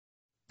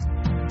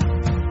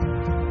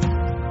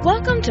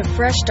Welcome to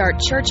Fresh Start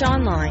Church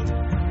Online.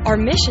 Our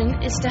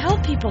mission is to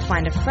help people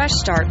find a fresh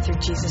start through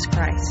Jesus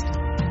Christ.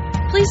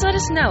 Please let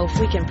us know if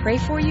we can pray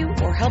for you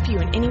or help you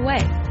in any way.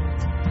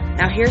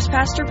 Now here's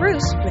Pastor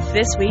Bruce with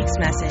this week's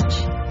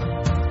message.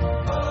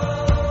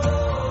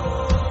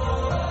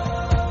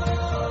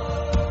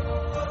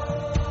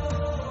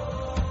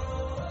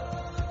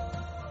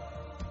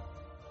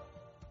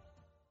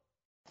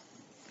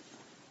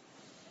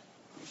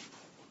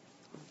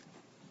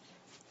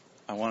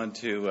 I wanted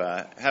to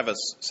have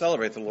us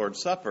celebrate the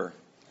Lord's Supper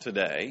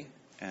today,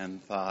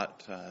 and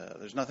thought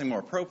there's nothing more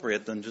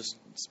appropriate than just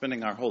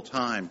spending our whole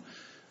time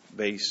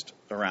based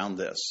around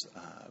this,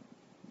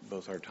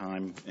 both our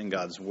time in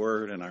God's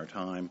Word and our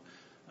time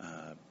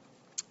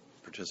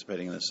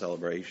participating in this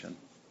celebration.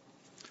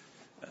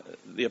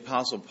 The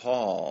Apostle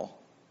Paul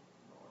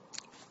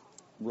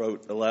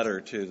wrote a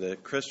letter to the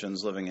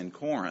Christians living in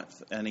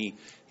Corinth, and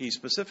he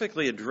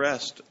specifically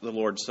addressed the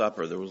Lord's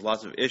Supper. There was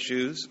lots of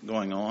issues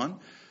going on.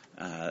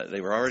 They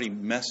were already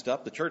messed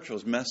up. The church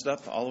was messed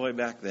up all the way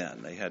back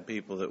then. They had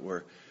people that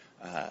were,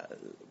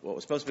 what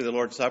was supposed to be the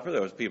Lord's Supper,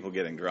 there was people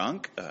getting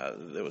drunk.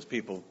 There was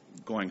people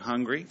going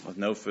hungry with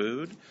no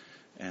food,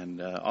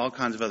 and all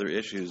kinds of other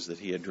issues that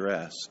he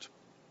addressed.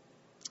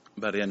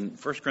 But in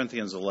 1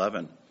 Corinthians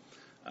 11,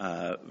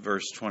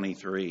 verse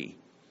 23,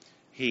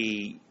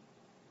 he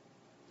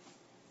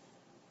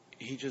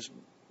just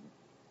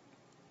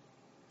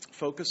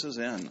focuses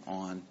in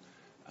on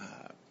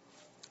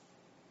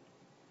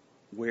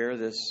where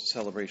this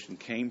celebration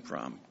came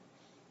from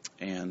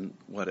and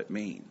what it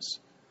means.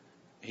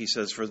 He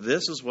says, "For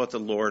this is what the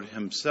Lord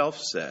himself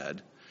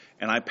said,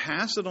 and I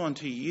pass it on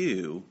to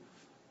you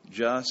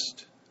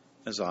just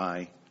as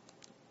I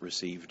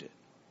received it."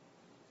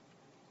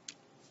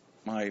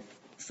 My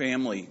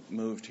family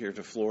moved here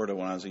to Florida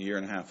when I was a year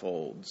and a half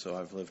old, so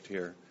I've lived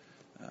here,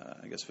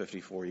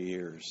 54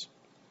 years.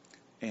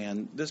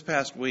 And this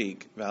past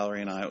week,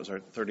 Valerie and I, it was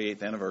our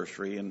 38th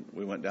anniversary, and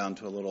we went down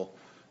to a little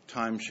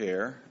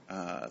timeshare,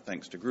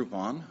 thanks to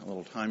Groupon, a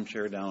little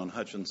timeshare down on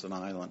Hutchinson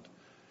Island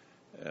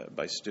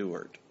by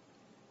Stewart.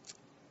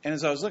 And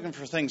as I was looking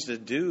for things to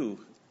do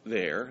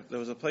there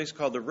was a place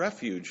called the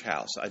Refuge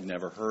House. I'd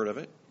never heard of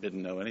it,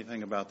 didn't know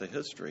anything about the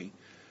history.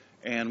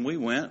 And we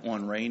went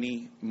one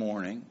rainy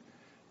morning,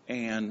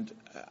 and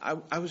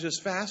I was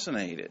just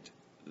fascinated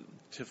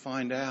to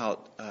find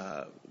out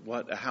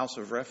what a house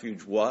of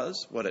refuge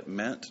was, what it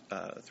meant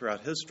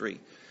throughout history.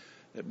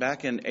 That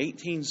back in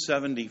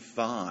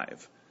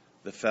 1875,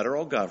 the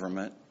federal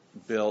government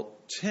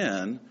built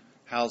 10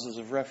 houses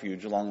of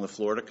refuge along the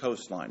Florida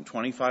coastline,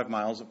 25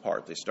 miles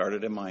apart. They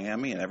started in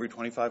Miami, and every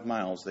 25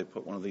 miles they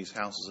put one of these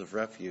houses of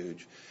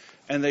refuge.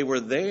 And they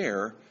were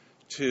there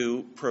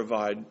to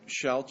provide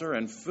shelter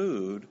and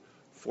food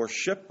for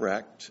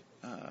shipwrecked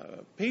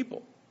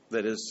people.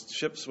 That is,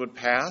 ships would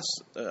pass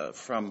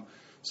from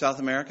South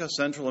America,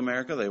 Central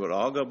America. They would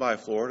all go by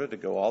Florida to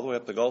go all the way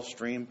up the Gulf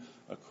Stream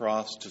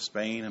across to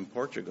Spain and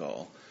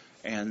Portugal.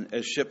 And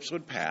as ships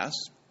would pass,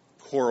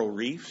 coral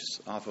reefs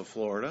off of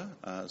Florida,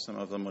 some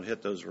of them would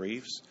hit those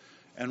reefs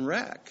and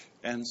wreck.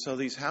 And so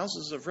these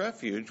houses of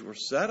refuge were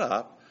set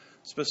up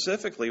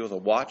specifically with a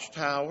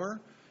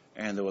watchtower,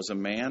 and there was a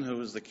man who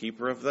was the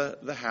keeper of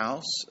the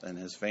house and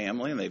his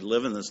family, and they'd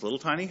live in this little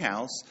tiny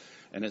house,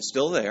 and it's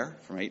still there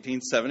from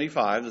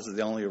 1875. This is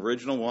the only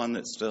original one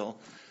that's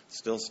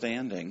still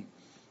standing.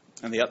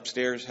 And the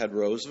upstairs had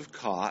rows of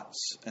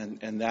cots,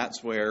 and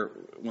that's where,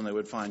 when they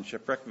would find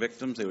shipwreck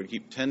victims, they would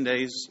keep 10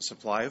 days'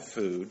 supply of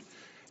food,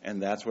 and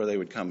that's where they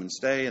would come and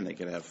stay, and they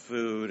could have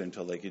food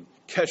until they could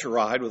catch a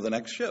ride with the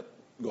next ship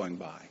going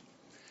by.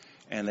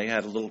 And they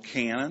had a little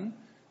cannon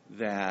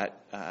that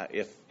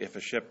if a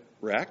ship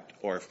wrecked,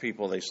 or if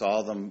people, they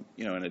saw them,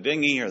 in a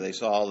dinghy, or they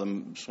saw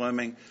them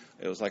swimming,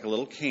 it was like a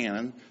little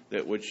cannon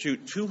that would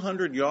shoot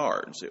 200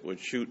 yards. It would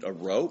shoot a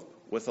rope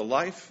with a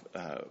life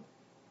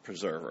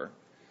preserver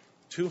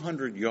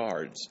 200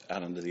 yards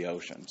out into the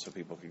ocean, so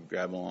people could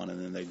grab on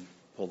and then they'd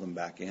pull them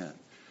back in.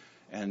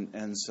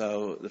 And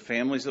so the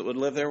families that would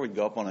live there would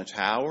go up on a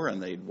tower and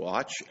they'd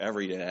watch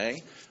every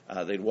day.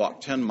 They'd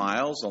walk 10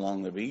 miles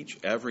along the beach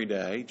every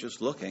day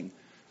just looking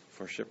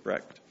for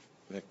shipwrecked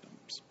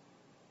victims.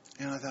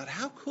 And I thought,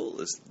 how cool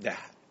is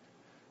that?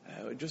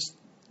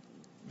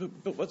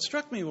 But what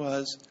struck me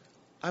was,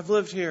 I've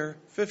lived here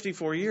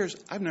 54 years.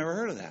 I've never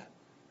heard of that.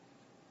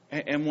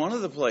 And one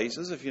of the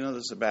places, if you know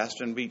the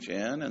Sebastian Beach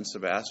Inn in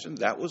Sebastian,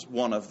 that was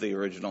one of the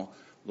original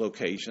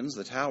locations.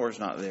 The tower's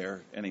not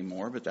there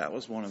anymore, but that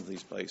was one of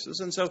these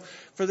places. And so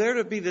for there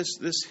to be this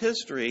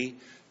history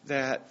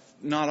that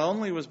not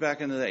only was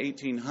back into the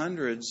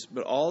 1800s,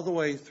 but all the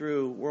way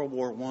through World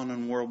War I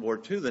and World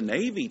War II, the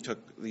Navy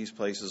took these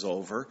places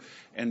over,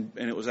 and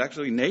it was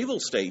actually naval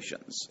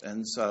stations.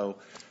 And so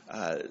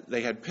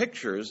they had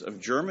pictures of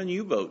German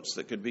U-boats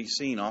that could be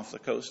seen off the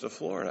coast of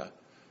Florida.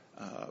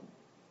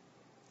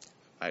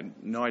 I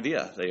had no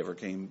idea they ever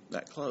came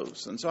that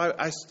close. And so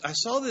I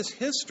saw this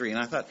history,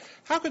 and I thought,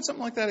 how could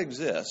something like that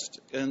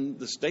exist in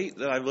the state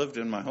that I've lived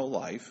in my whole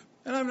life,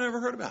 and I've never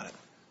heard about it?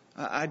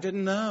 I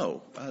didn't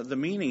know the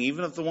meaning,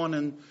 even of the one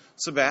in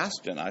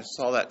Sebastian. I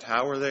saw that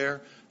tower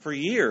there for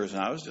years,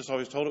 and I was just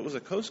always told it was a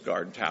Coast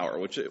Guard tower,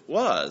 which it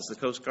was. The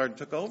Coast Guard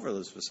took over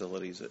those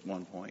facilities at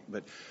one point.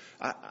 But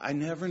I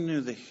never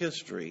knew the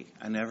history.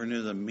 I never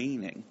knew the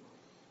meaning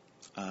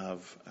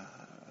of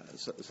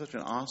such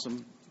an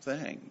awesome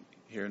thing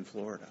here in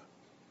Florida.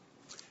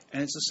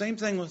 And it's the same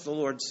thing with the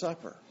Lord's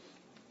Supper.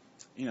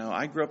 You know,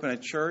 I grew up in a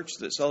church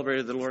that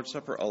celebrated the Lord's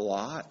Supper a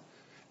lot,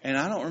 and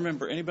I don't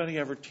remember anybody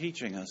ever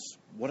teaching us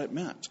what it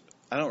meant.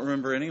 I don't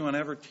remember anyone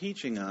ever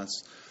teaching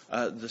us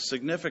the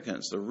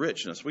significance, the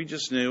richness. We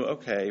just knew,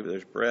 okay,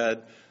 there's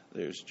bread,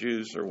 there's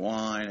juice or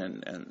wine,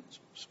 and it's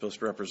supposed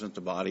to represent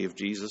the body of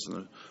Jesus and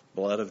the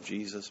blood of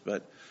Jesus.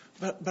 But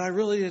I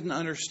really didn't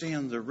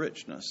understand the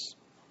richness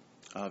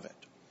of it.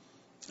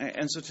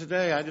 And so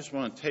today I just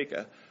want to take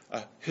a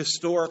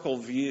historical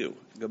view,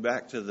 go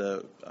back to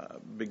the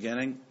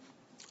beginning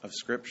of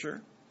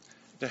Scripture,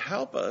 to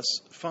help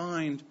us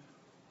find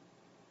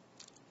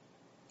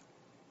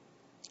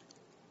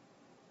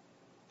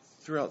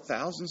throughout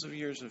thousands of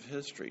years of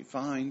history,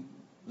 find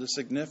the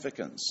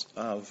significance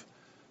of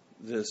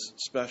this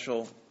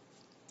special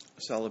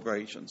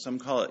celebration. Some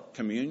call it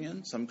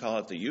communion, some call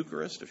it the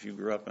Eucharist. If you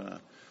grew up in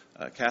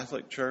a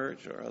Catholic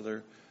church or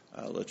other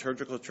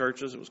liturgical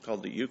churches, it was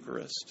called the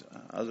Eucharist.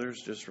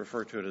 Others just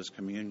refer to it as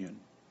communion.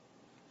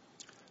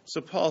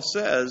 So Paul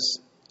says,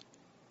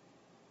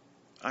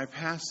 I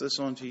pass this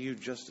on to you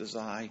just as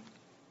I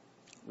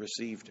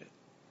received it.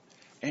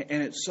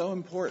 And it's so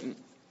important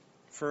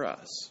for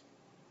us.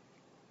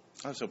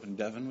 I was hoping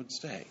Devin would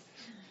stay.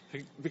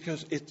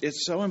 Because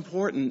it's so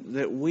important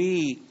that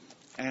we,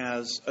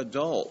 as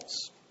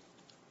adults,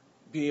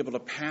 be able to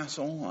pass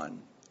on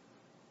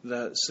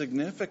the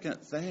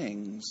significant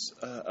things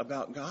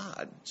about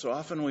God. So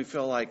often we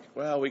feel like,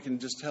 well, we can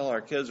just tell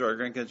our kids or our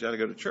grandkids how to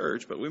go to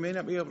church, but we may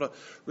not be able to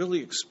really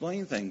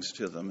explain things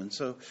to them. And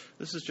so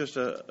this is just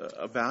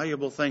a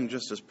valuable thing,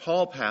 just as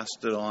Paul passed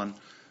it on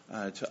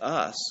to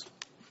us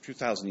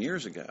 2,000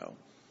 years ago.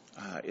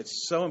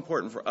 It's so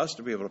important for us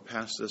to be able to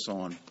pass this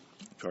on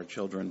to our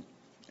children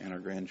and our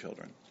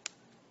grandchildren.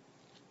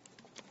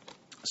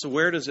 So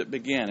where does it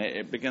begin?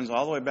 It begins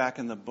all the way back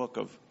in the book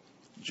of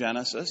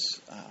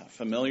Genesis,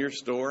 familiar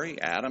story,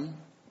 Adam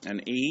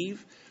and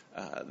Eve.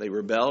 They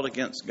rebelled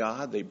against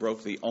God. They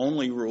broke the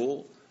only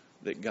rule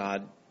that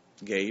God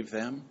gave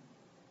them.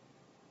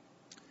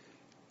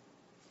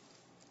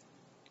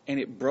 And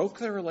it broke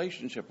their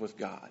relationship with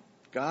God.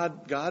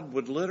 God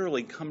would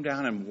literally come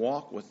down and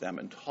walk with them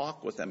and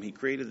talk with them. He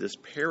created this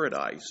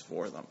paradise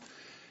for them.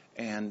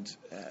 And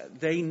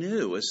they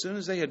knew as soon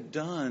as they had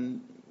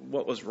done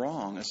what was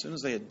wrong, as soon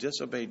as they had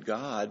disobeyed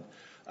God,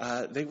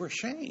 they were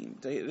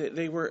shamed.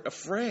 They were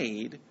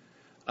afraid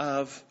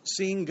of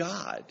seeing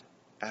God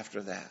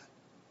after that.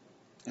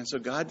 And so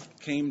God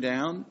came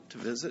down to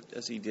visit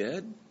as he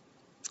did,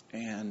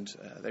 and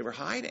they were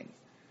hiding.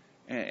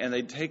 And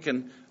they'd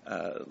taken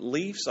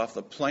leaves off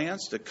the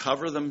plants to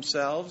cover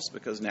themselves,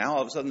 because now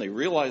all of a sudden they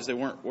realized they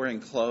weren't wearing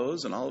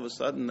clothes, and all of a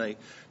sudden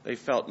they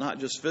felt not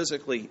just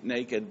physically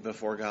naked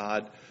before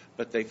God,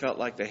 but they felt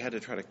like they had to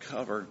try to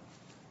cover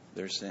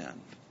their sin.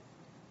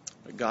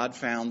 But God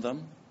found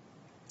them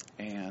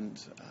and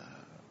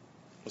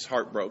was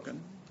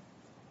heartbroken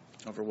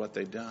over what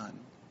they'd done.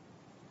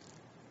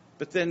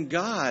 But then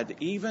God,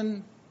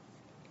 even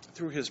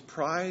through his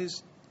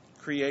prized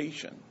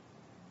creation,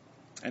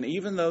 and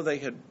even though they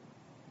had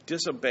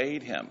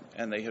disobeyed him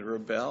and they had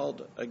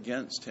rebelled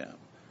against him,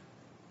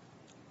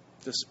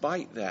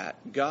 despite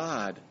that,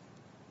 God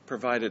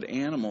provided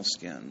animal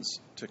skins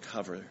to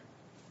cover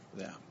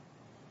them.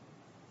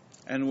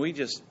 And we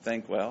just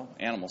think, well,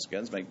 animal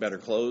skins make better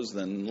clothes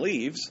than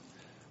leaves,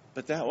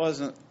 but that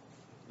wasn't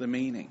the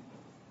meaning.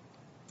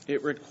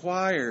 It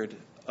required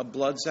a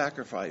blood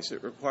sacrifice.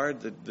 It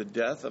required the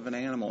death of an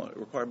animal. It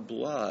required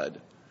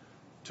blood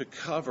to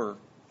cover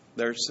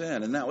their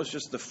sin. And that was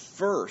just the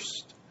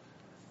first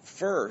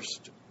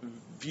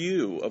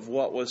view of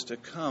what was to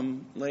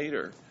come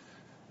later,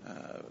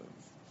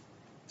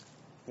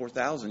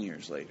 4,000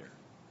 years later,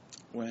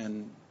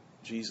 when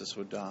Jesus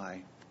would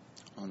die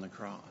on the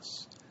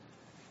cross.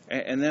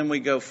 And then we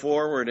go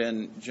forward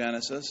in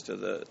Genesis to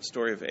the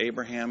story of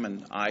Abraham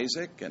and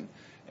Isaac.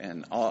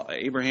 And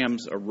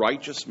Abraham's a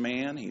righteous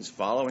man. He's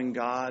following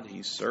God.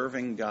 He's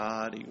serving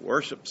God. He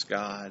worships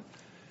God.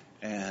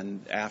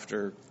 And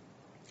after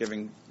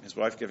his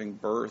wife giving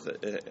birth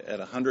at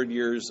 100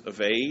 years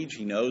of age,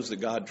 he knows that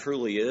God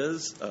truly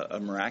is a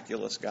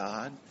miraculous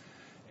God.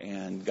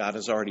 And God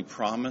has already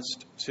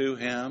promised to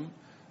him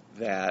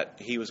that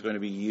he was going to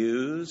be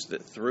used,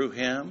 that through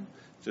him,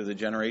 through the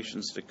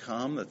generations to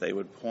come, that they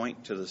would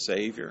point to the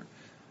Savior.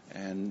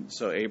 And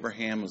so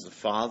Abraham was the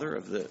father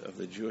of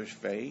the Jewish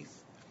faith.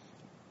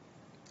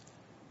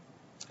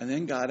 And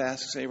then God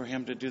asks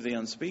Abraham to do the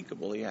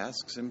unspeakable. He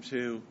asks him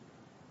to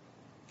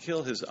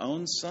kill his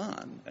own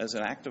son as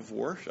an act of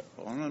worship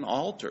on an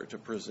altar, to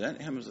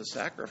present him as a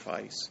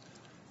sacrifice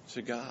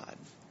to God.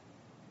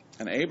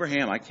 And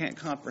Abraham, I can't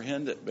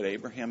comprehend it, but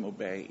Abraham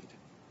obeyed.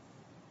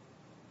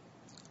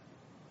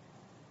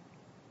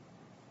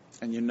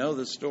 And you know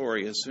the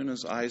story. As soon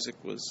as Isaac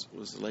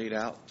was laid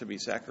out to be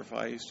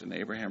sacrificed and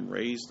Abraham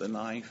raised the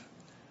knife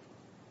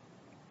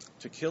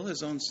to kill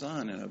his own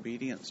son in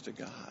obedience to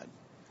God,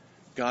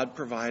 God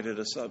provided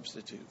a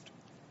substitute.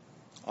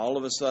 All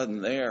of a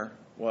sudden there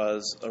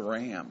was a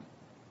ram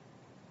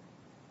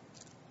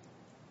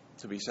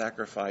to be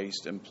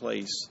sacrificed in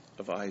place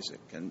of Isaac.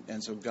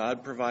 And so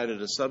God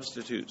provided a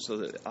substitute so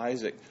that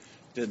Isaac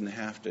didn't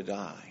have to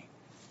die.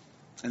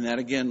 And that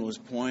again was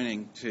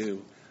pointing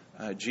to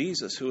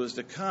Jesus, who was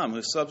to come,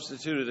 who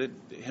substituted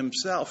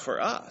himself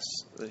for us,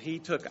 that he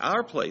took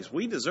our place.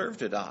 We deserve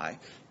to die.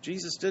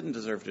 Jesus didn't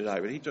deserve to die,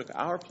 but he took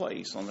our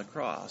place on the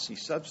cross. He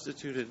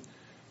substituted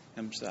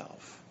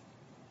himself.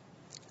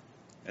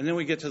 And then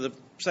we get to the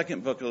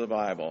second book of the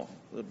Bible,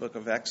 the book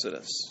of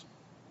Exodus.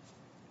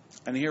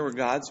 And here were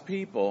God's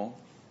people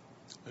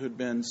who'd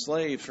been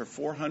slaves for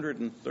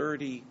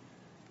 430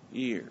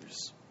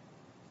 years.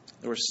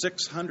 There were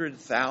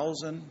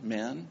 600,000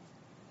 men.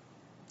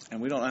 And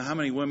we don't know how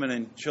many women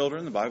and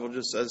children. The Bible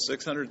just says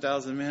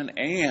 600,000 men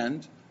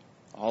and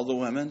all the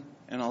women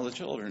and all the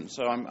children.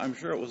 So I'm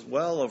sure it was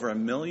well over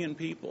 1 million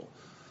people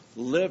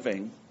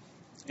living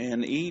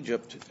in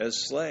Egypt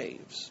as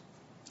slaves.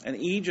 And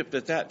Egypt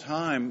at that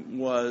time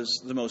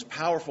was the most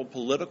powerful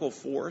political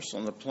force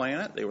on the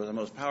planet. They were the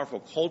most powerful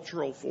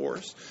cultural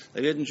force.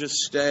 They didn't just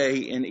stay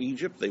in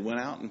Egypt. They went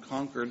out and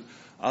conquered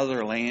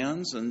other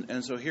lands.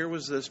 And so here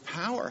was this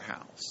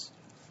powerhouse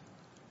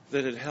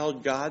that had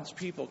held God's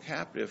people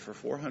captive for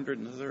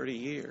 430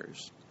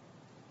 years.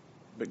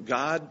 But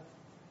God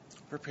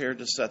prepared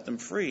to set them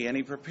free, and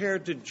he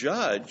prepared to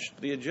judge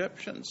the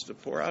Egyptians, to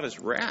pour out his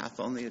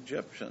wrath on the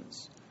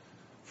Egyptians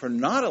for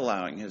not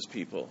allowing his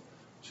people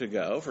to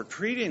go, for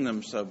treating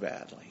them so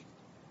badly.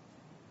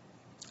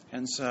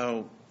 And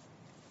so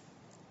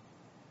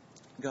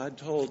God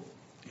told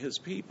his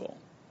people,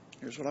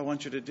 here's what I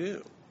want you to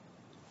do.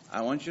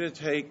 I want you to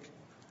take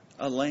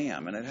a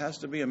lamb, and it has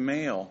to be a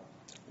male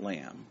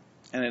lamb.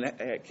 And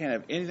it can't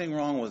have anything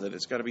wrong with it.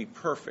 It's got to be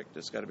perfect.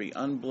 It's got to be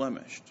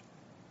unblemished.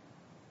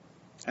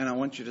 And I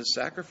want you to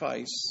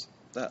sacrifice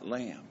that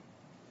lamb.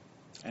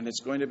 And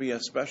it's going to be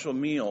a special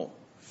meal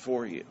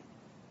for you.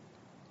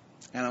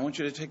 And I want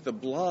you to take the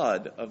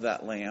blood of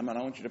that lamb and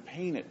I want you to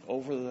paint it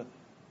over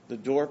the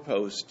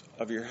doorpost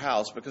of your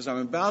house, because I'm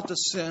about to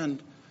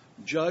send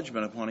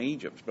judgment upon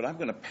Egypt. But I'm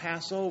going to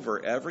pass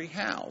over every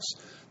house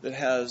that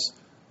has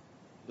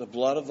the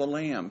blood of the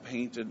lamb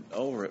painted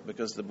over it,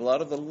 because the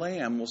blood of the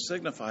lamb will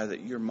signify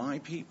that you're my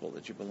people,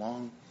 that you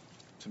belong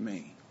to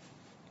me.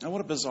 Now,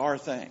 what a bizarre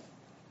thing.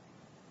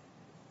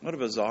 What a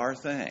bizarre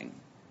thing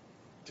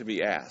to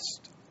be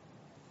asked.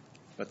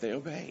 But they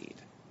obeyed.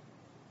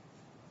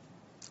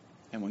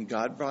 And when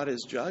God brought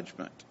his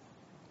judgment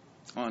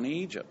on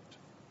Egypt,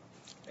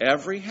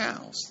 every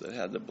house that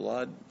had the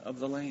blood of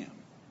the lamb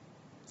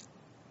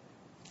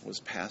was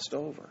passed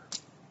over.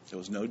 There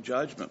was no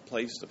judgment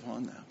placed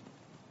upon them.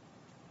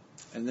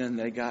 And then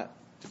they got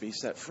to be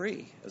set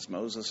free as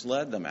Moses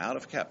led them out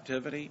of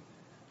captivity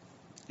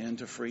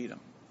into freedom.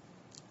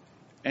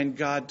 And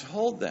God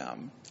told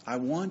them, I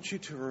want you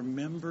to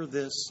remember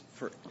this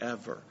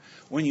forever.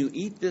 When you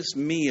eat this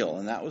meal,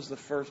 and that was the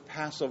first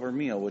Passover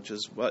meal, which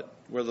is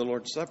where the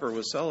Lord's Supper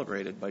was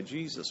celebrated by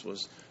Jesus,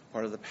 was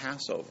part of the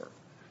Passover.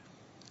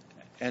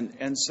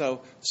 And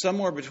so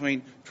somewhere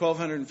between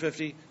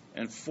 1250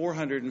 and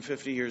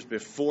 450 years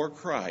before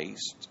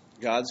Christ,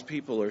 God's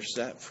people are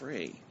set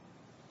free.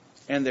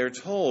 And they're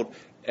told,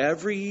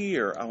 every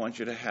year I want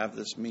you to have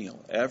this meal.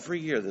 Every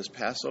year, this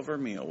Passover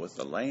meal with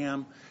the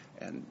lamb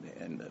and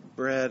the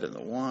bread and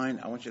the wine.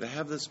 I want you to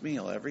have this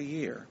meal every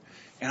year.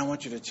 And I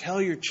want you to tell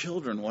your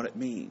children what it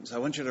means. I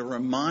want you to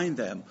remind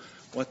them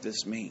what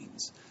this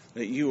means.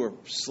 That you were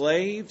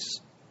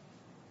slaves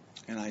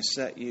and I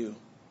set you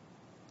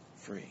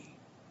free.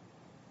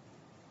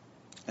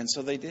 And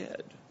so they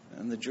did.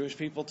 And the Jewish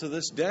people to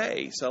this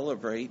day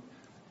celebrate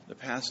the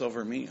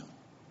Passover meal.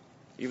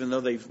 Even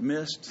though they've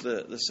missed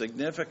the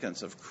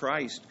significance of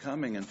Christ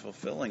coming and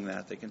fulfilling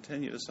that, they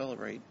continue to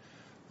celebrate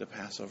the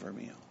Passover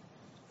meal.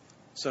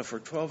 So for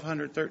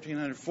 1,200,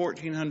 1,300,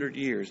 1,400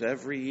 years,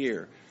 every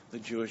year, the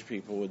Jewish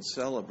people would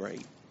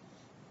celebrate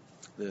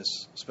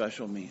this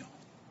special meal.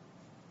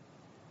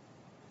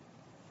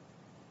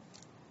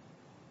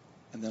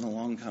 And then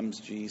along comes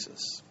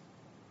Jesus.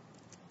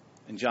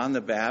 And John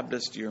the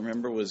Baptist, you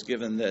remember, was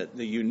given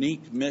the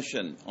unique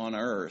mission on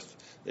earth,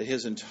 that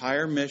his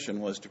entire mission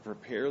was to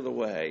prepare the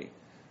way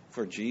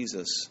for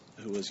Jesus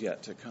who was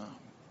yet to come.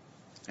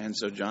 And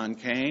so John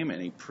came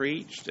and he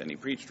preached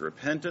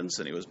repentance,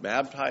 and he was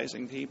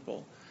baptizing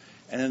people.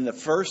 And then the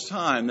first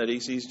time that he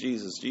sees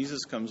Jesus,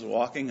 Jesus comes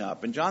walking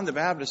up. And John the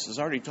Baptist has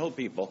already told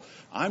people,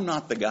 I'm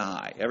not the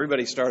guy.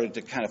 Everybody started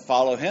to kind of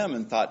follow him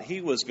and thought he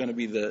was going to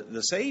be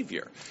the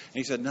Savior. And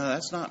he said, no,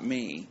 that's not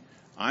me.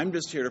 I'm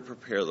just here to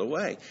prepare the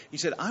way. He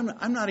said,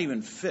 I'm not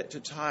even fit to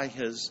tie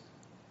his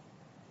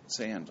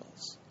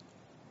sandals.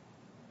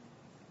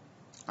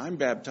 I'm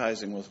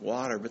baptizing with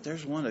water, but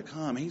there's one to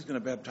come. He's going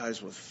to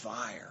baptize with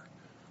fire,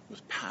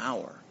 with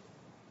power.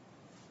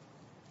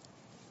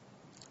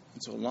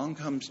 And so along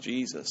comes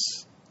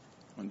Jesus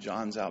when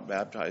John's out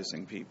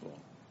baptizing people.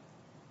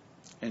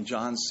 And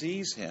John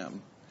sees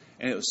him,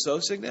 and it was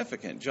so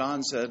significant.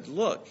 John said,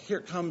 look,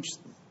 here comes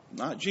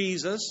not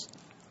Jesus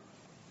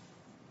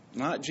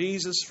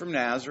from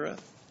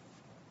Nazareth,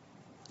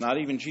 not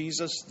even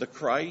Jesus the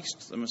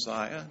Christ, the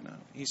Messiah. No.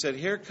 He said,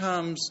 here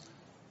comes,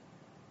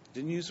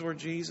 didn't use the word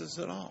Jesus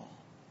at all.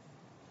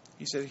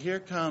 He said, here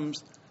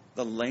comes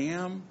the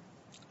Lamb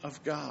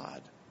of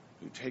God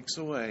who takes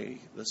away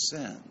the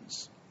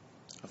sins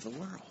of the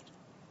world.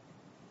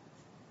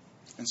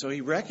 And so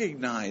he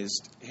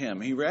recognized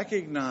him. He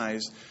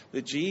recognized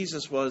that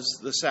Jesus was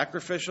the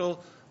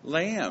sacrificial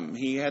lamb.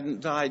 He hadn't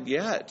died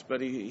yet,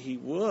 but he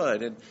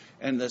would.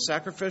 And the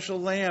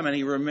sacrificial lamb, and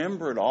he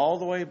remembered all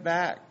the way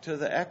back to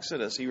the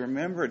Exodus. He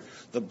remembered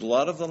the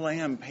blood of the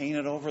lamb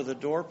painted over the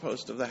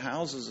doorpost of the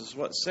houses is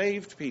what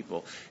saved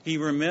people. He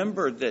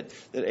remembered that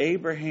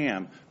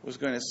Abraham was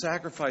going to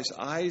sacrifice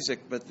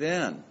Isaac, but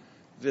then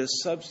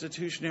this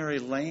substitutionary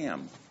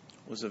lamb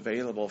was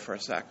available for a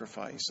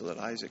sacrifice so that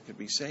Isaac could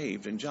be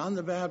saved. And John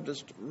the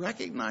Baptist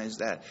recognized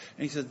that.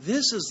 And he said,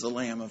 this is the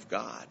Lamb of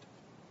God.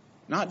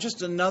 Not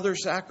just another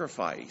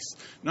sacrifice.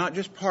 Not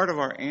just part of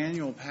our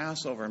annual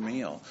Passover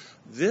meal.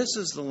 This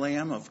is the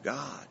Lamb of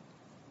God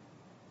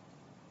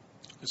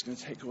who's going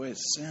to take away the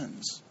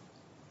sins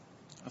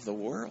of the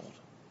world,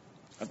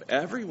 of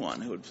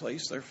everyone who would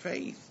place their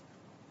faith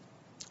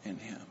in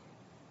him.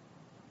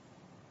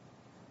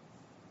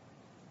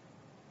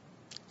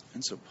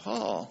 And so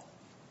Paul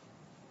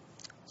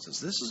says,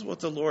 this is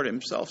what the Lord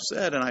himself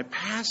said, and I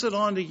pass it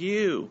on to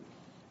you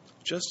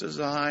just as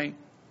I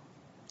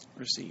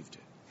received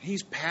it.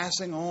 He's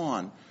passing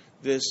on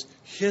this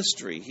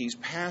history. He's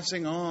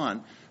passing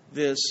on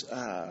this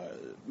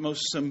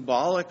most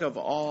symbolic of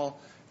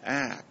all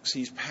acts.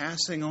 He's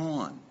passing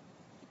on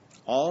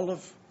all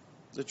of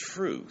the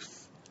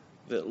truth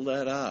that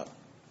led up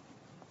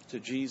to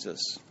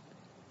Jesus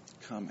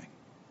coming.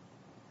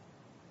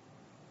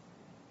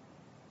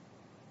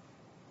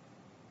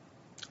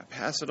 I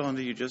pass it on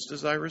to you just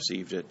as I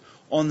received it.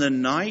 On the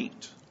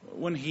night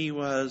when he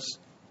was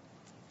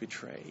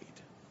betrayed.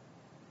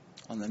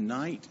 On the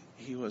night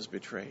he was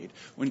betrayed.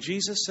 When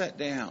Jesus sat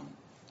down,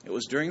 it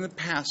was during the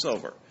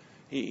Passover.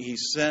 He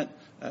sent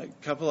a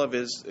couple of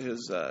his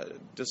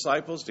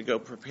disciples to go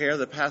prepare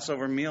the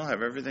Passover meal,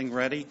 have everything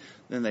ready.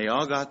 Then they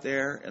all got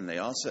there and they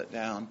all sat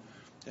down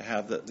to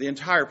have the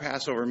entire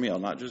Passover meal,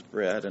 not just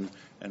bread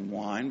and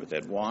wine, but they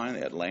had wine,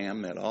 they had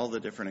lamb, they had all the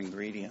different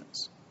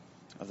ingredients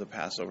of the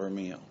Passover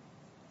meal.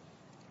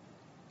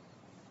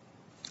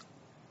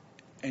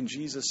 And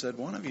Jesus said,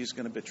 one of you is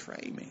going to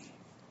betray me.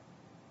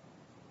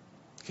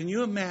 Can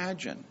you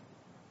imagine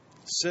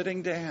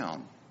sitting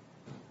down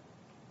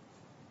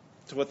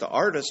to what the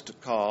artists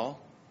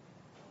call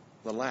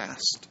the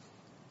Last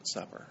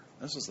Supper?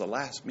 This was the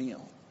last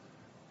meal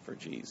for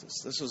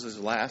Jesus. This was his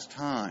last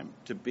time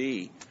to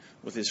be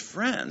with his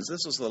friends.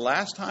 This was the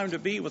last time to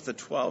be with the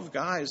 12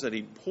 guys that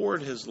he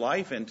poured his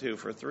life into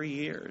for 3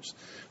 years.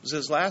 It was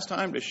his last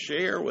time to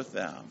share with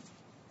them,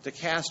 to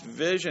cast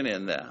vision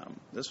in them.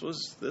 This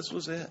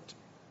was it.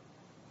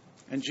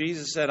 And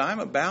Jesus said, I'm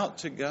about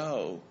to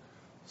go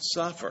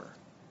suffer.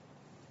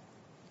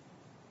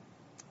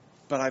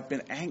 But I've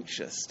been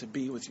anxious to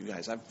be with you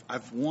guys.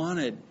 I've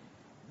wanted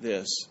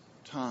this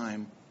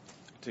time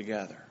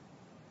together.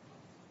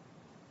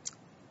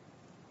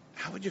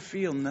 How would you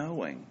feel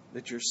knowing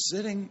that you're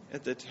sitting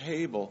at the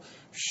table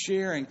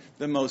sharing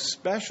the most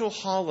special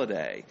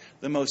holiday,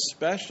 the most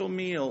special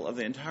meal of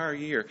the entire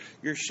year?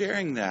 You're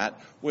sharing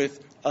that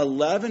with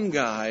 11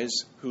 guys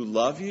who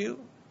love you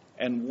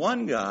and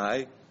one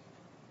guy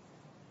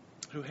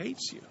who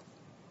hates you.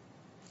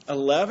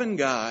 11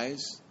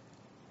 guys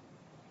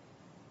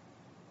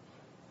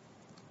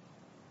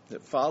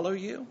that follow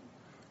you,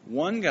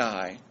 one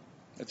guy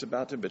that's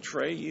about to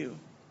betray you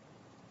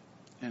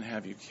and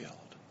have you killed.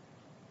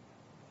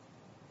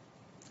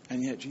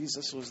 And yet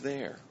Jesus was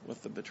there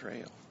with the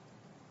betrayal.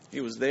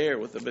 He was there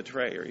with the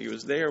betrayer. He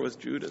was there with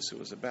Judas, who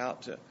was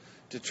about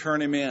to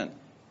turn him in,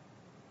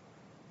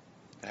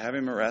 to have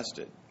him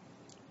arrested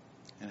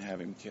and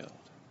have him killed.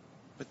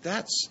 But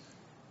that's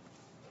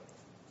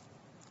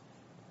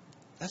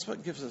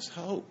what gives us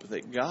hope,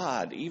 that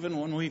God, even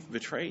when we've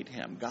betrayed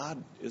him,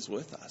 God is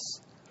with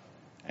us.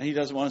 And he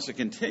doesn't want us to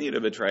continue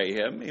to betray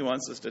him. He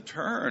wants us to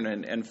turn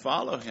and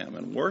follow him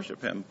and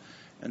worship him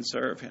and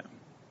serve him.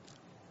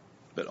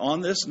 But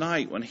on this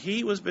night, when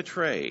he was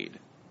betrayed,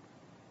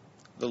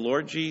 the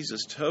Lord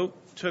Jesus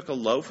took a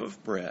loaf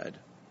of bread,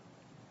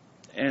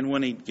 and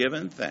when he'd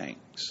given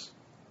thanks,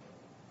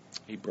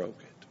 he broke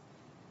it.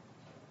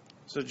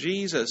 So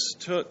Jesus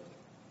took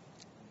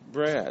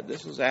bread.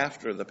 This was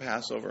after the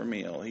Passover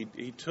meal.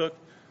 He took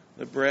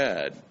the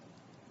bread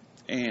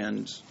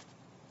and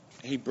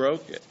he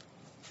broke it.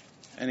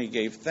 And he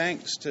gave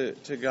thanks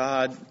to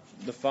God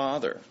the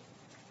Father.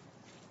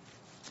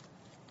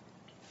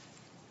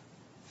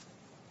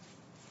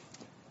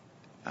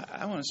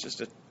 I want us just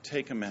to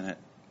take a minute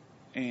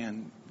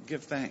and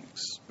give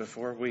thanks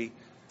before we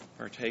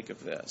partake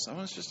of this, I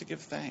want us just to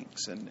give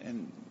thanks.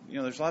 And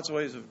there's lots of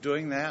ways of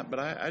doing that, but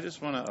I just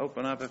want to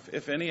open up.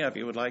 If any of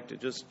you would like to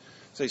just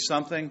say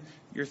something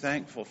you're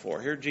thankful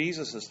for. Here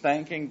Jesus is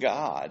thanking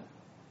God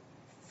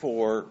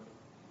for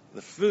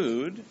the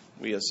food,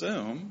 we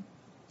assume,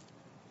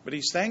 but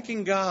he's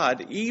thanking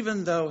God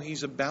even though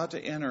he's about to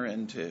enter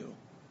into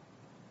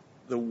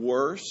the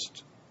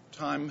worst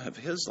time of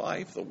his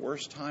life, the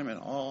worst time in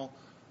all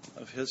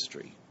of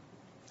history.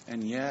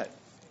 And yet,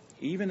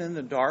 even in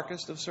the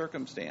darkest of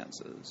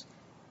circumstances,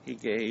 he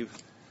gave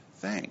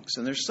thanks.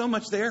 And there's so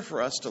much there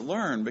for us to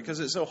learn, because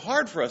it's so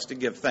hard for us to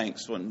give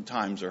thanks when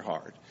times are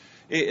hard.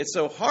 It's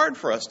so hard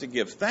for us to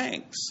give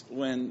thanks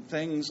when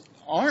things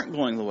aren't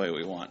going the way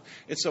we want.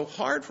 It's so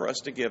hard for us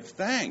to give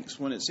thanks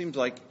when it seems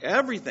like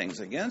everything's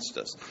against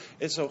us.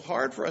 It's so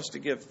hard for us to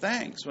give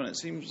thanks when it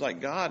seems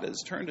like God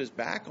has turned his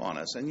back on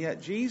us. And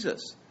yet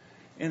Jesus,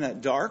 in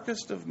that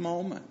darkest of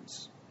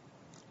moments,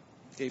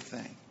 gave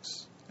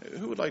thanks.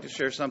 Who would like to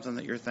share something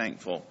that you're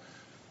thankful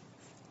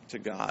to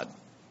God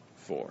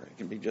for? It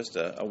can be just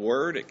a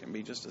word. It can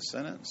be just a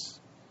sentence.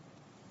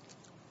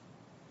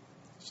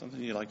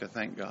 Something you'd like to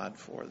thank God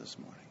for this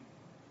morning.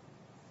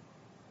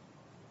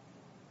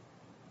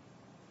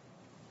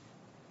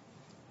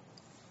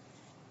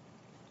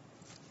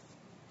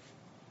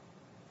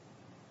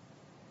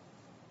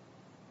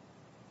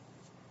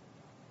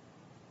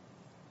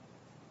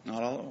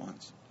 Not all at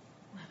once.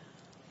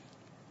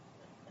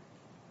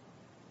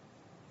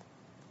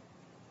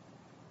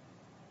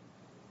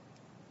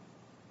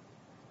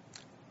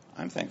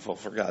 I'm thankful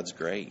for God's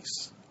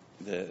grace,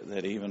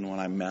 that even when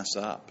I mess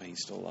up, he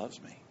still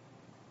loves me.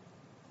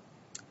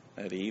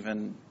 That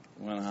even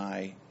when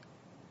I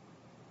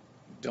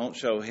don't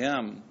show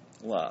him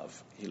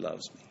love, he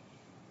loves me.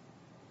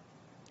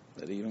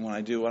 That even when I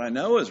do what I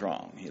know is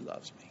wrong, he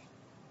loves me.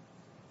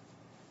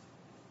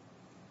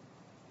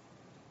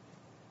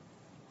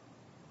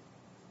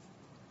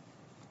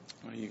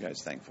 What are you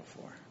guys thankful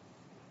for?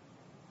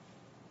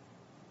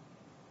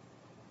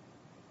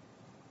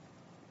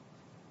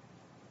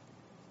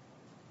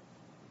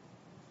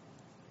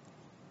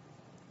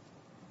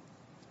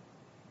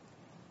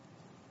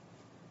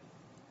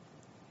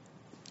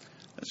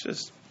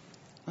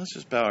 Let's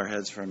just bow our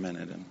heads for a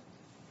minute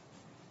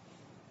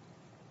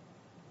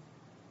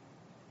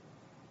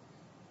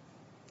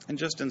and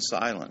just in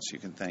silence you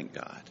can thank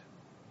God.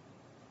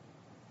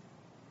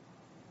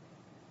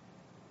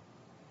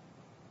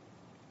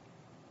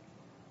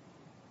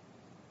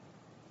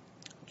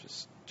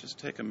 Just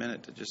take a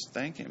minute to just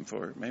thank him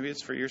for, maybe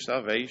it's for your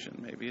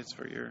salvation, maybe it's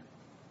for your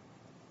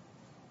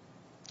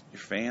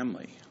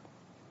family,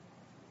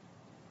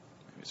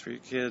 maybe it's for your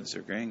kids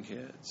or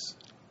grandkids.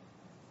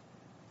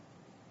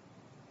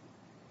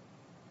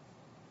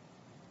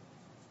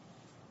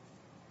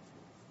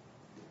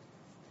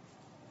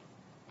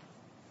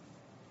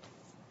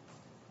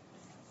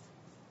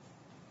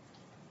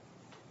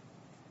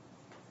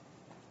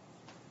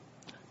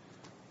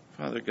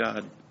 Father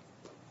God,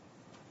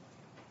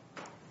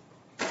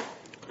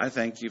 I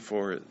thank you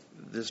for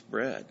this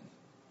bread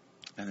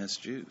and this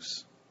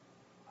juice.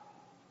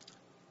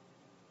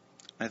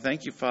 I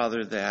thank you,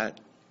 Father, that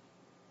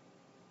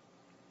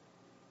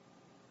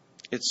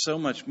it's so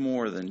much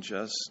more than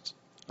just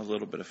a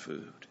little bit of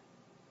food.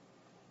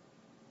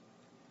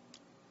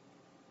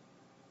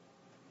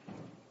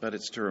 But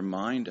it's to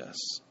remind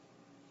us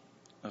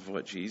of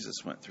what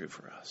Jesus went through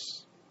for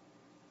us.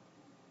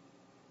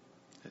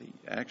 That he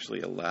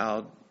actually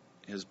allowed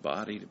his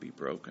body to be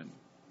broken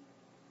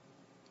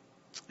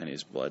and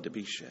his blood to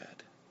be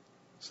shed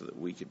so that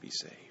we could be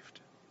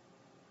saved.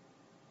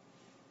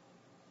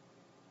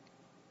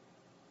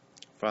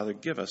 Father,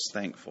 give us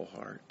thankful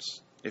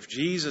hearts. If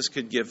Jesus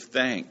could give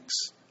thanks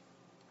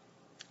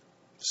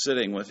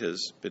sitting with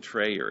his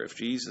betrayer, if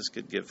Jesus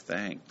could give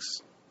thanks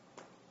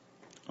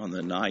on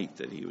the night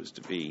that he was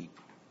to be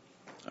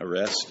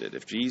arrested,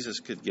 if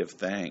Jesus could give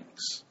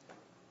thanks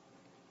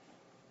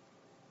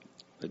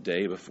the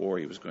day before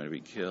he was going to be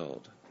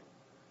killed,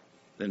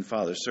 then,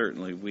 Father,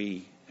 certainly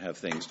we have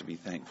things to be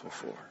thankful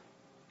for.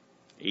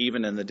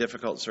 Even in the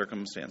difficult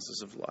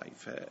circumstances of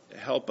life,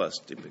 help us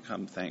to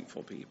become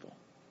thankful people.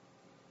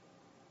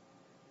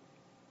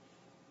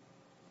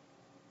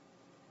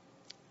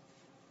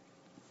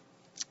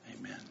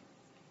 Amen.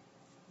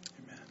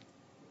 Amen.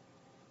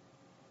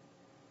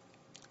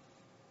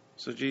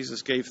 So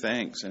Jesus gave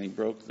thanks and he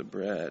broke the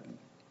bread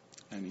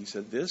and he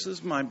said, "This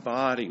is my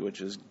body which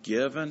is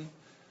given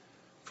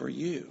for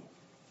you."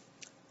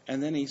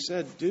 And then he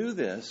said, "Do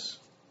this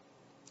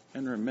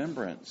in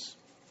remembrance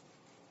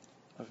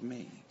of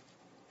me."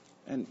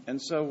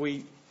 And so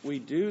we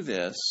do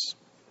this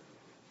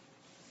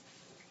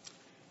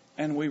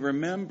and we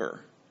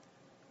remember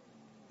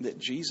that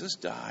Jesus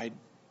died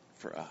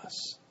for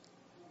us.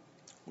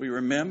 We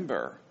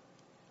remember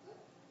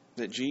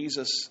that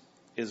Jesus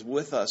is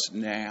with us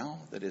now,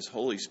 that his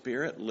Holy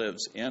Spirit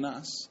lives in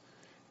us,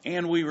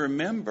 and we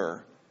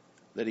remember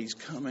that he's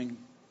coming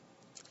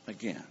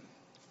again.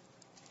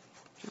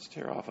 Just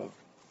tear off a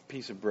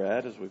piece of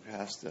bread as we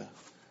pass the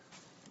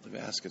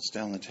baskets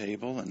down the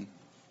table, and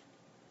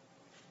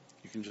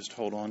You can just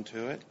hold on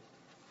to it.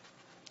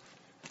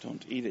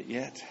 Don't eat it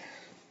yet.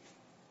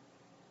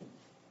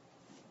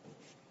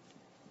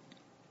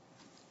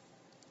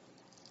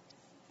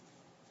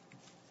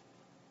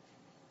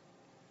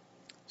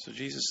 So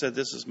Jesus said,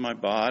 "This is my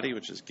body,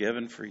 which is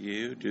given for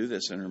you. Do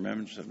this in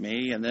remembrance of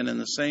me." And then in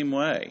the same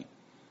way,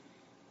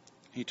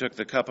 he took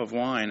the cup of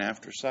wine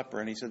after supper,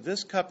 and he said,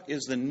 "This cup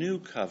is the new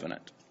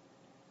covenant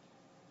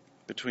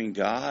between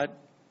God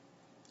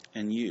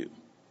and you."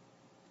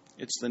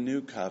 It's the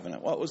new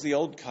covenant. What was the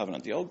old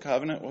covenant? The old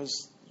covenant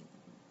was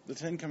the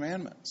Ten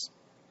Commandments.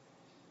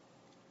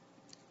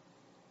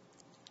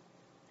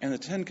 And the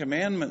Ten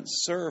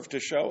Commandments serve to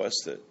show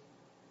us that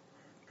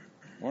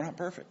we're not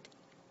perfect,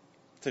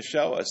 to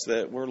show us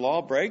that we're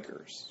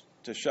lawbreakers,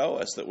 to show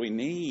us that we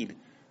need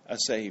a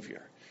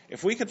Savior.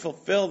 If we could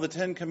fulfill the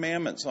Ten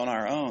Commandments on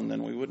our own,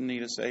 then we wouldn't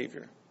need a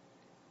Savior.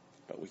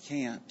 But we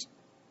can't.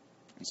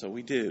 And so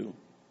we do.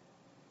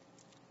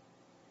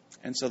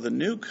 And so the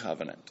new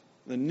covenant,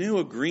 the new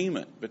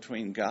agreement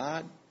between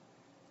God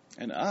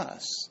and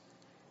us,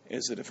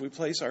 is that if we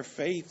place our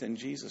faith in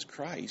Jesus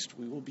Christ,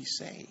 we will be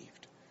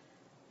saved.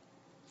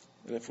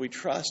 That if we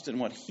trust in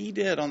what He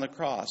did on the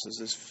cross, as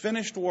His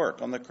finished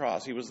work on the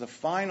cross, He was the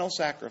final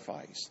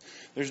sacrifice.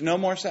 There's no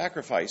more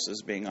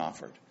sacrifices being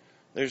offered.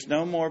 There's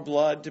no more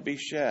blood to be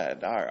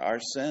shed. Our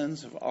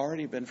sins have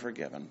already been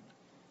forgiven.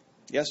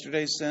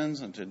 Yesterday's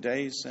sins and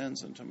today's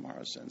sins and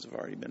tomorrow's sins have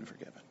already been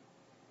forgiven.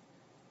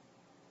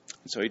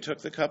 And so He took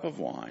the cup of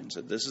wine,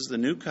 said, "This is the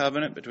new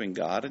covenant between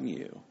God and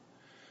you,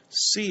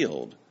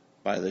 sealed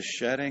by the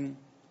shedding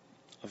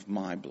of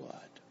my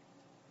blood."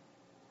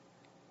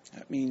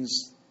 That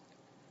means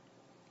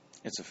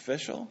it's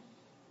official.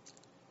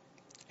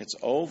 It's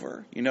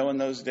over. You know, in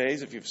those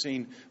days, if you've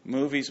seen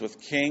movies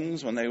with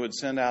kings, when they would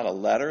send out a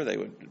letter, they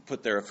would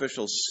put their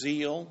official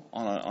seal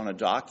on a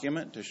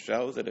document to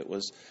show that it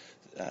was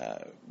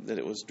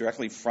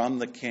directly from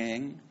the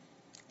king.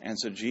 And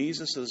so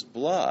Jesus'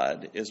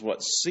 blood is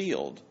what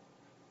sealed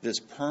this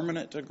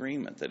permanent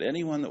agreement, that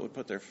anyone that would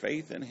put their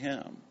faith in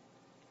Him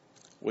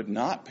would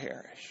not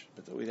perish,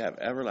 but that we'd have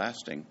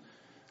everlasting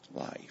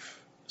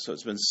life. So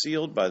it's been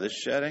sealed by the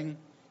shedding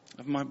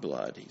of my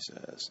blood, He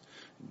says.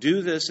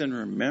 "Do this in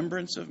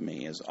remembrance of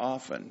me as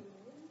often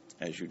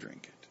as you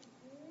drink it."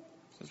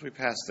 So as we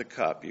pass the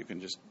cup, you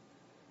can just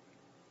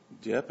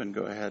dip and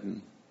go ahead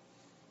and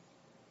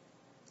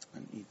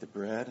eat the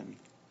bread. And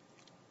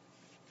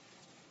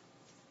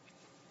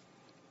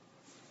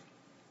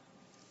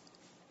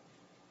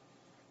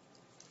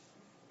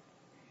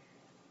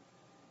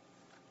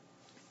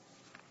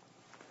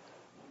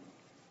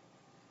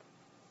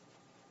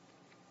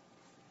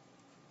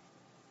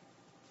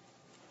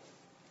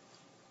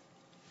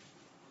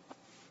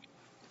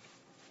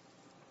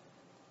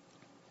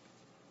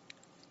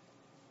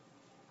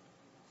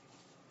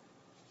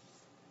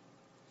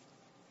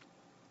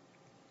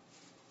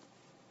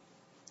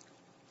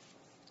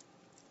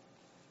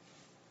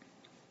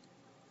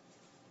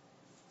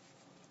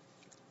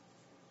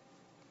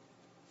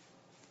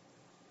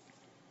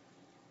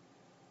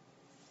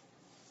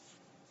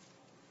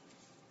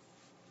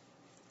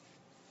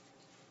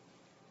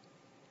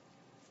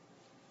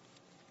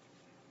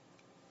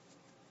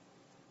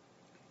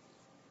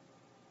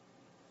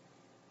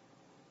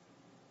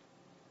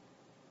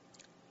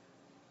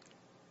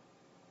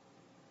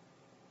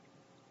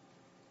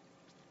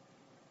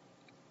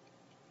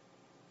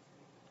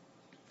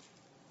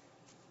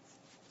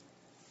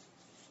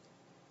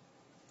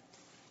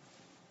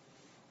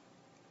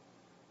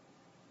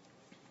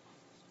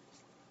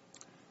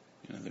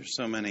there's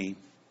so many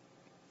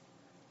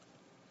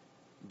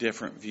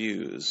different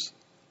views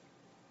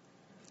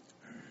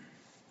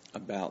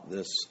about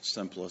this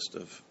simplest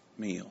of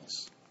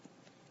meals.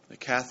 The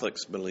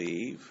Catholics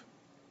believe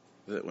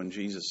that when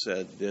Jesus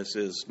said, "This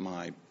is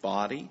my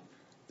body,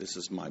 this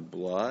is my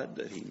blood,"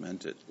 that He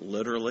meant it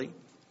literally.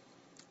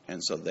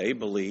 And so they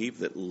believe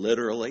that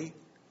literally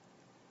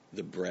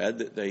the bread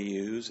that they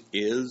use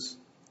is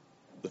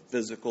the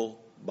physical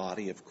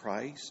body of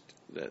Christ,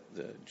 that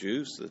the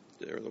juice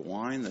or the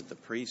wine that the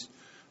priest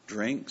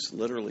drinks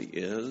literally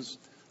is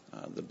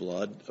the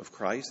blood of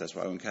Christ. That's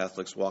why when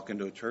Catholics walk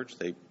into a church,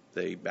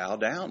 they bow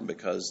down,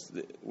 because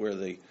where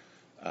the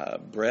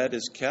bread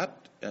is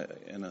kept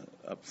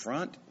up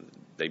front,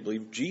 they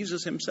believe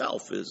Jesus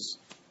Himself is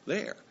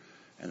there.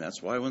 And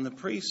that's why when the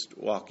priests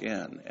walk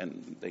in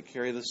and they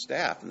carry the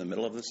staff, in the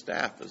middle of the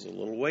staff is a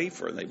little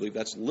wafer, and they believe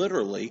that's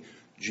literally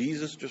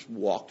Jesus just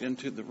walked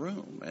into the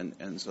room.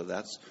 And so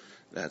that's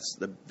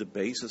the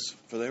basis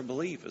for their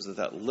belief, is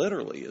that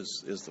literally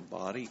is the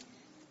body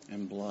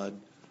and blood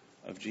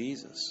of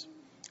Jesus.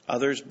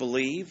 Others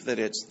believe that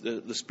it's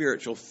the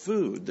spiritual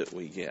food that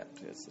we get.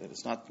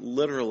 It's not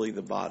literally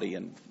the body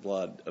and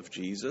blood of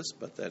Jesus,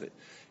 but that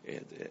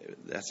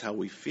that's how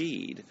we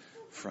feed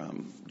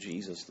from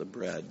Jesus, the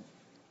bread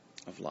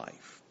of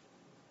life.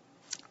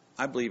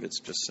 I believe it's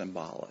just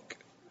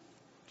symbolic.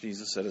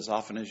 Jesus said, "As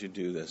often as you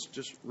do this,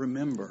 just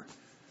remember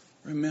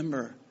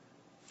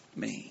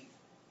me."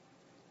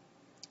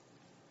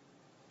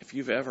 If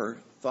you've ever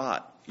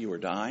thought you were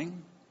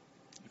dying,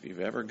 if you've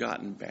ever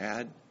gotten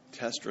bad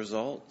test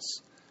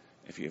results,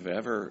 if you've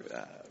ever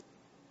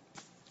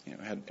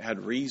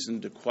had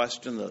reason to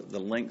question the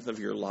length of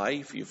your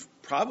life, you've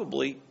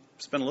probably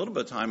spent a little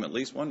bit of time at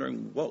least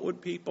wondering, what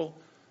would people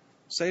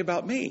say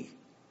about me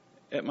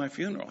at my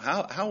funeral?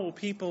 How will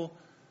people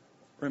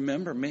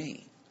remember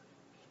me?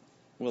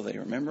 Will they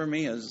remember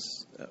me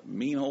as a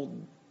mean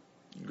old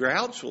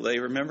grouch? Will they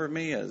remember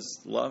me as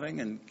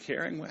loving and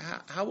caring?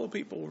 How will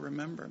people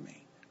remember me?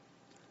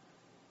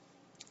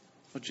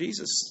 Well,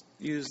 Jesus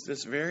used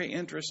this very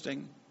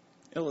interesting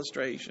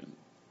illustration.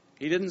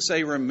 He didn't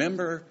say,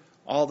 remember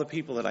all the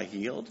people that I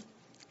healed.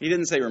 He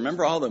didn't say,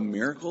 remember all the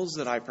miracles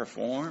that I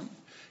performed.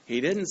 He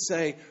didn't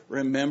say,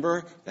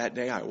 remember that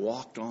day I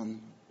walked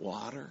on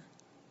water.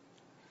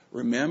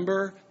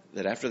 Remember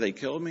that after they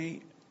killed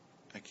me,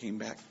 I came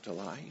back to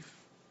life.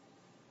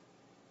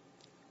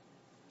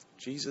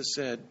 Jesus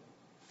said,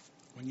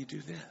 when you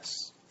do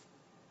this,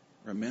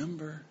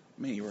 remember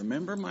me.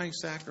 Remember my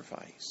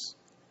sacrifice.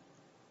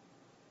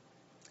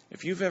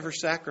 If you've ever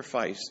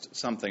sacrificed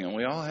something, and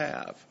we all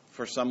have,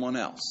 for someone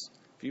else,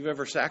 if you've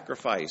ever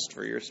sacrificed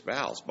for your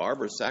spouse,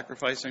 Barbara's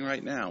sacrificing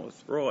right now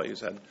with Roy,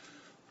 who's had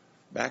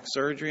back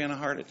surgery and a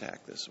heart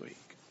attack this week.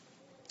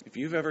 If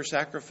you've ever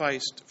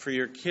sacrificed for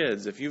your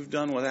kids, if you've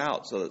done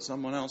without so that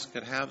someone else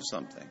could have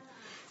something,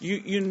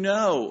 you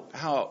know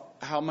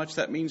how much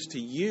that means to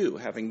you,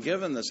 having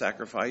given the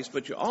sacrifice,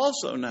 but you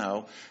also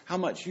know how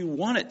much you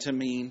want it to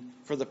mean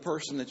for the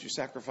person that you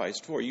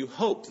sacrificed for. You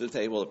hope that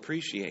they will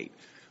appreciate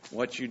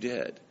what you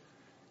did.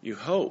 You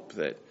hope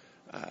that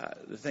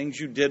the things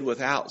you did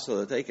without so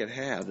that they could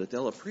have, that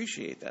they'll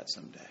appreciate that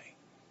someday.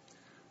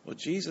 Well,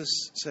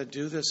 Jesus said,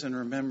 do this in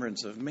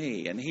remembrance of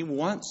me. And he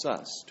wants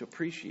us to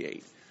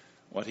appreciate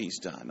what he's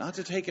done, not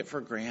to take it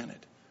for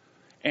granted.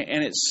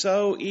 And it's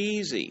so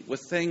easy with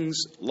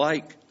things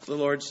like the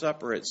Lord's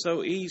Supper. It's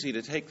so easy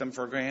to take them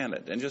for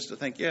granted and just to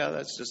think, yeah,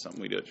 that's just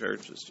something we do at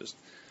church. It just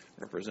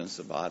represents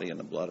the body and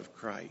the blood of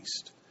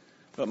Christ.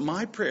 But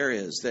my prayer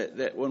is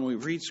that when we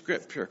read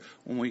Scripture,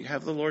 when we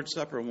have the Lord's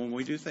Supper, when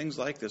we do things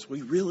like this,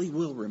 we really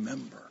will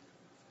remember.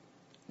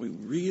 We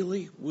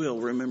really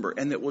will remember.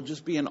 And that we'll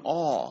just be in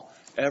awe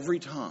every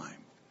time.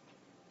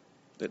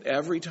 That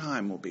every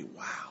time will be,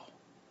 wow.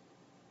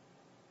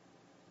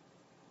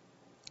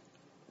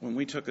 When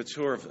we took a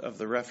tour of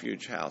the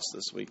refuge house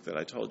this week that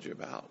I told you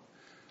about,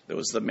 there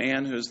was the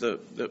man who's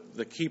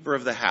the keeper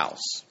of the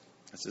house.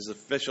 That's his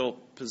official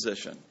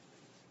position.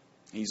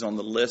 He's on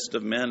the list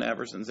of men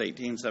ever since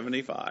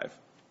 1875.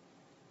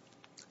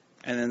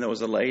 And then there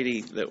was a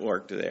lady that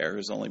worked there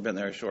who's only been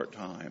there a short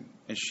time.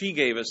 And she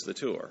gave us the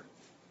tour.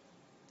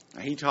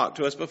 Now, he talked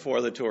to us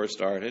before the tour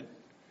started,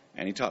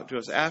 and he talked to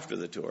us after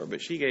the tour.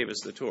 But she gave us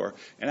the tour.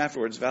 And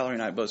afterwards, Valerie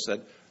and I both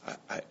said,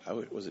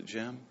 was it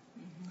Jim?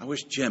 I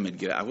wish Jim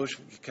had I wish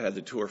we could have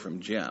the tour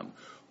from Jim.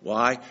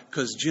 Why?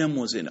 Because Jim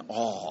was in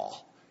awe.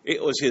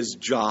 It was his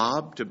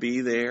job to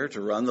be there, to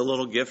run the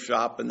little gift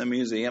shop in the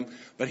museum,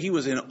 but he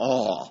was in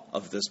awe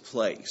of this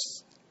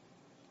place.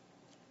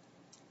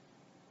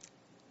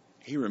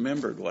 He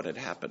remembered what had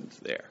happened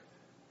there.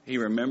 He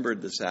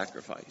remembered the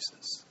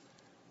sacrifices.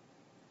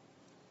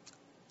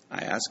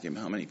 I asked him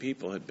how many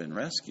people had been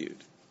rescued.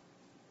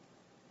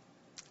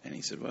 And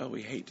he said, well,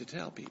 we hate to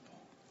tell people.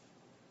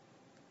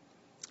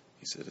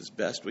 He said, as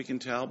best we can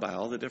tell by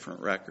all the different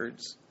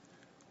records,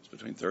 it's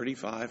between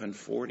 35 and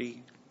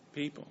 40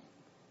 people.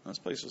 This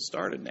place was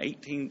started in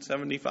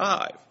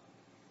 1875.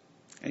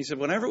 And he said,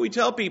 whenever we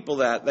tell people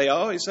that, they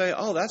always say,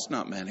 oh, that's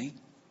not many.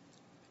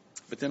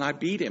 But then I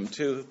beat him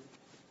to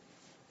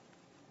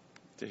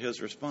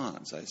his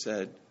response. I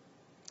said,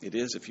 it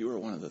is if you were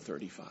one of the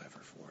 35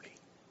 or 40.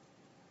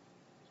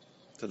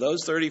 To those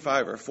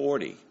 35 or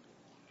 40,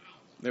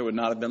 there would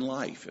not have been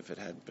life if it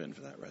hadn't been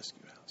for that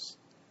rescue house.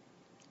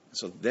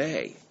 So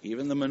they,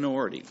 even the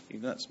minority,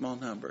 even that small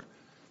number,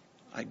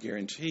 I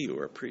guarantee you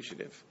were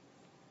appreciative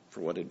for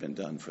what had been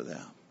done for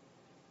them.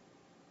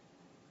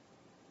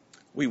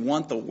 We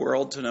want the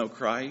world to know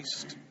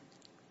Christ.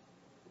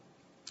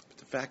 But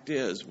the fact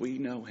is, we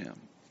know him.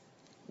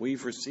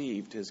 We've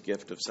received his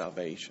gift of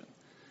salvation.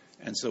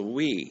 And so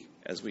we,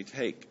 as we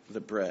take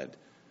the bread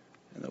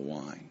and the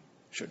wine,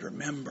 should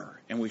remember,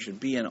 and we should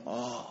be in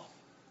awe.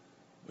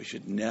 We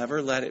should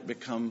never let it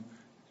become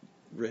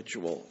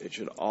ritual. It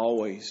should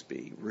always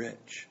be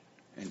rich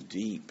and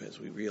deep as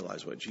we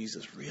realize what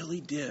Jesus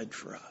really did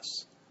for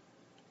us.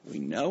 We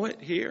know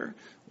it here,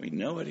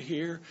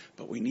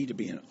 but we need to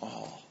be in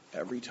awe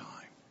every time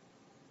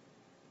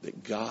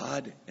that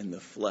God in the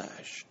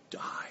flesh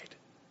died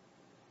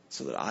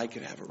so that I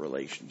could have a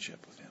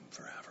relationship with him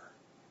forever,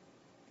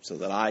 so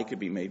that I could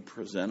be made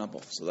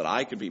presentable, so that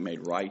I could be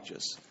made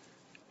righteous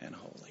and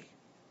holy.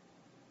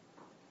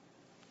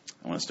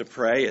 I want us to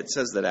pray. It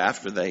says that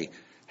after they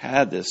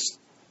had this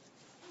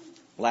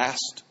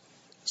last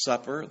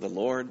supper, the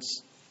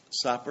Lord's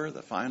Supper,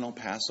 the final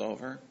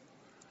Passover,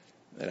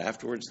 that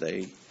afterwards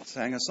they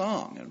sang a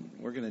song. And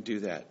we're going to do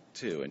that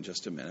too in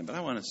just a minute. But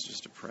I want us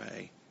just to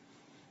pray.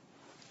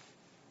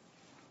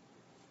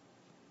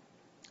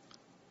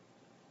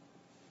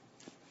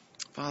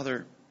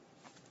 Father,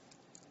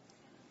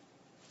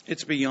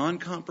 It's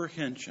beyond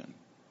comprehension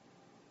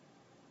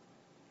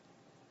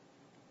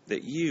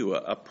that you,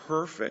 a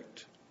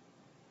perfect,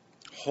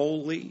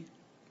 holy,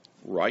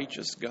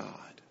 righteous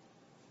God,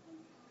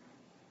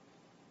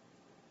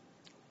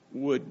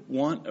 would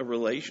want a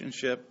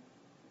relationship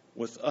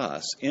with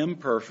us,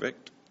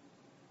 imperfect,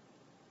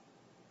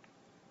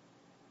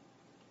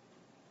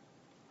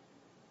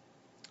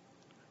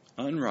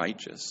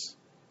 unrighteous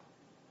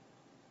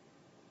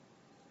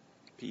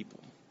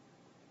people.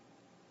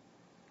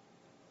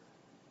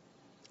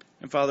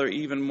 And Father,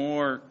 even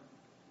more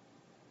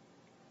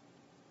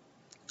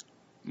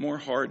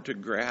hard to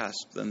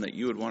grasp than that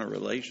you would want a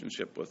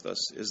relationship with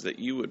us is that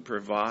you would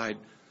provide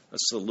a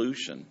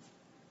solution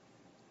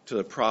to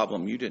the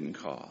problem you didn't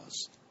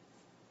cause.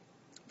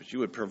 But you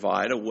would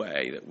provide a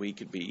way that we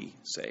could be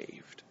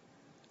saved,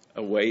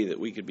 a way that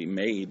we could be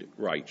made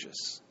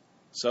righteous,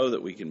 so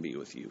that we can be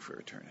with you for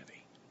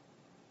eternity.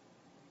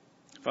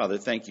 Father,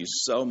 thank you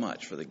so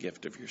much for the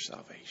gift of your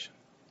salvation.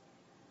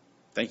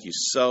 Thank you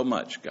so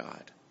much,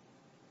 God,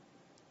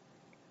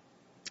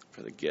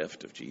 for the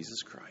gift of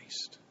Jesus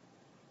Christ.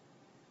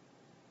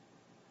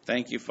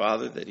 Thank you,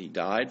 Father, that he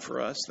died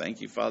for us. Thank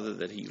you, Father,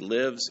 that he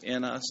lives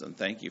in us. And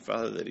thank you,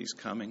 Father, that he's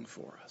coming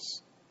for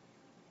us.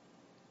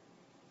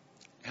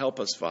 Help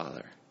us,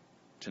 Father,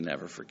 to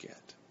never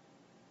forget.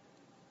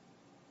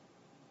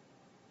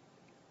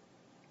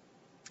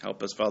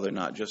 Help us, Father,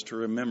 not just to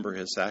remember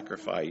his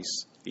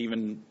sacrifice,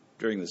 even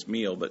during this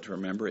meal, but to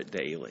remember it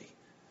daily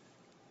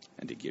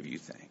and to give you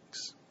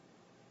thanks.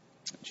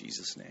 In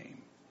Jesus'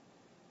 name,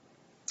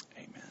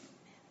 amen.